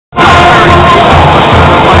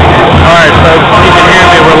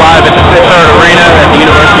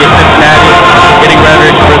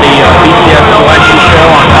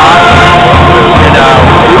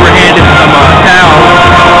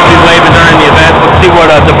see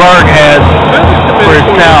what DeBarg has for his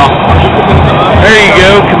towel. There you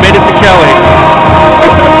go, committed to Kelly.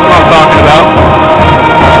 That's what I'm talking about.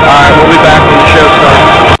 Alright, we'll be back when the show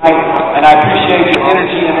starts. And I appreciate your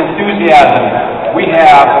energy and enthusiasm. We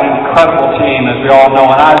have an incredible team, as we all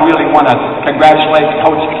know, and I really want to congratulate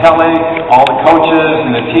Coach Kelly, all the coaches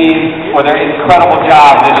and the team for their incredible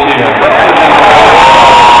job this year.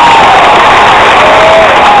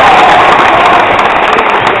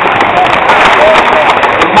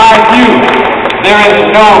 In my view, there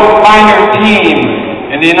is no finer team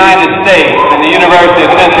in the United States than the University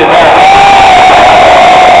of Cincinnati.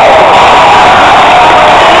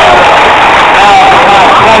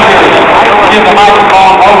 Give the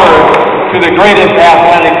microphone over to the greatest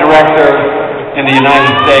athletic director in the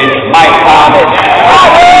United States, Mike Thomas.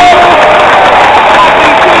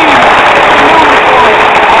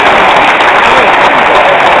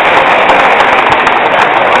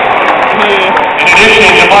 In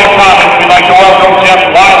addition to Mike Thomas, we'd like to welcome Jeff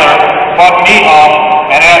Weiler, Buck Niehoff,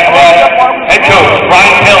 and athletic head coach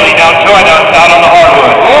Brian Kelly now join us out on the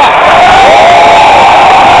hardwood.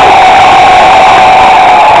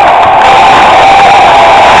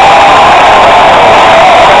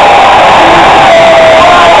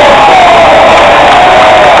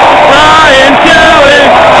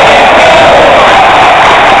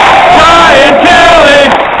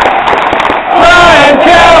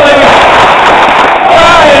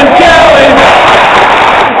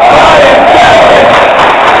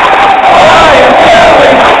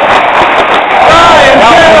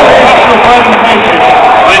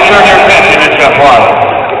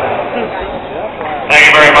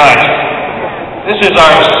 This is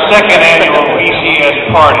our second annual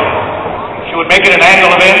BCS party. Should we make it an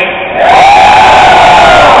annual event?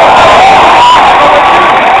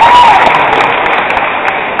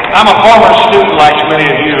 I'm a former student like many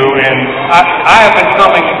of you, and I have been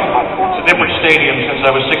coming to different stadiums since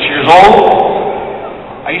I was 6 years old.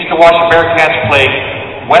 I used to watch the Bearcats play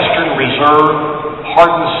Western Reserve,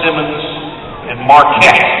 Hardin Simmons, and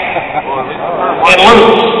Marquette, and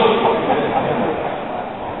lose.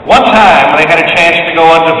 One time, they had a chance to go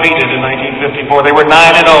undefeated in 1954. They were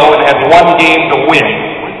 9-0 and had one game to win,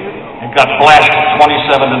 and got blasted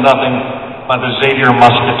 27-0 by the Xavier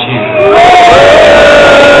Musketeers.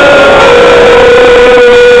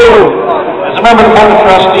 As a member of the Board of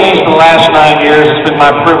Trustees for the last 9 years, it's been my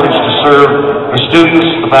privilege to serve the students,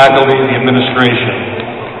 the faculty, and the administration.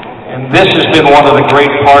 And this has been one of the great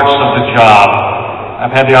parts of the job.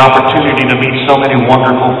 I've had the opportunity to meet so many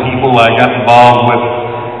wonderful people. I got involved with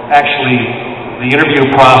actually the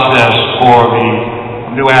interview process for the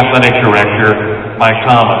new athletic director, Mike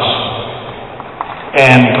Thomas.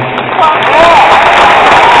 And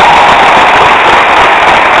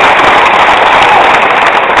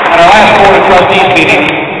at our last Board of Trustees meeting,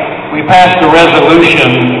 we passed a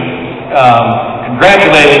resolution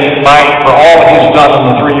congratulating Mike for all that he's done in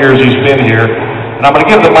the 3 years he's been here. And I'm going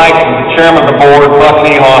to give the mic to the chairman of the board, Buck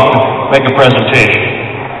Niehoff, to make a presentation.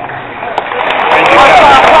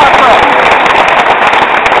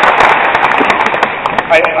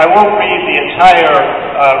 I won't read the entire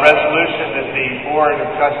resolution that the Board of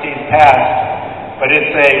Trustees passed, but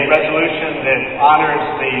it's a resolution that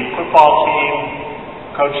honors the football team,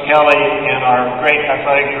 Coach Kelly, and our great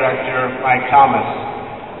athletic director, Mike Thomas.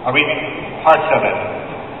 I'll read parts of it.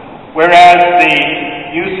 Whereas the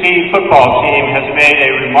UC football team has made a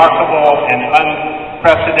remarkable and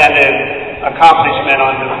unprecedented accomplishment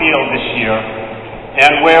on the field this year,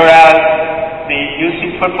 and whereas the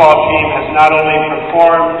UC football team has not only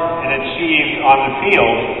performed and achieved on the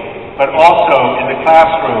field, but also in the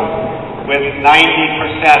classroom, with 90%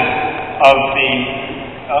 of the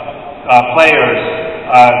players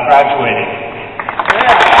graduating.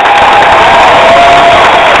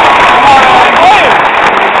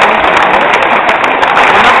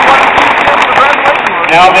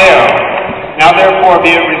 Now therefore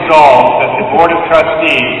be it resolved that the Board of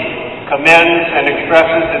Trustees commends and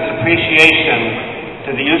expresses its appreciation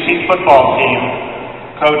to the UC football team,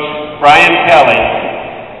 Coach Brian Kelly,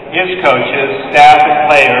 his coaches, staff and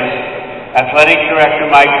players, Athletic Director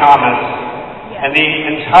Mike Thomas, and the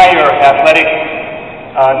entire athletic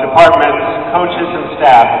department's coaches and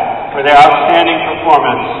staff for their outstanding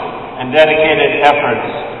performance and dedicated efforts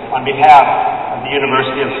on behalf of the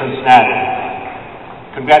University of Cincinnati.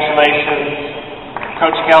 Congratulations,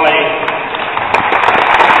 Coach Kelly.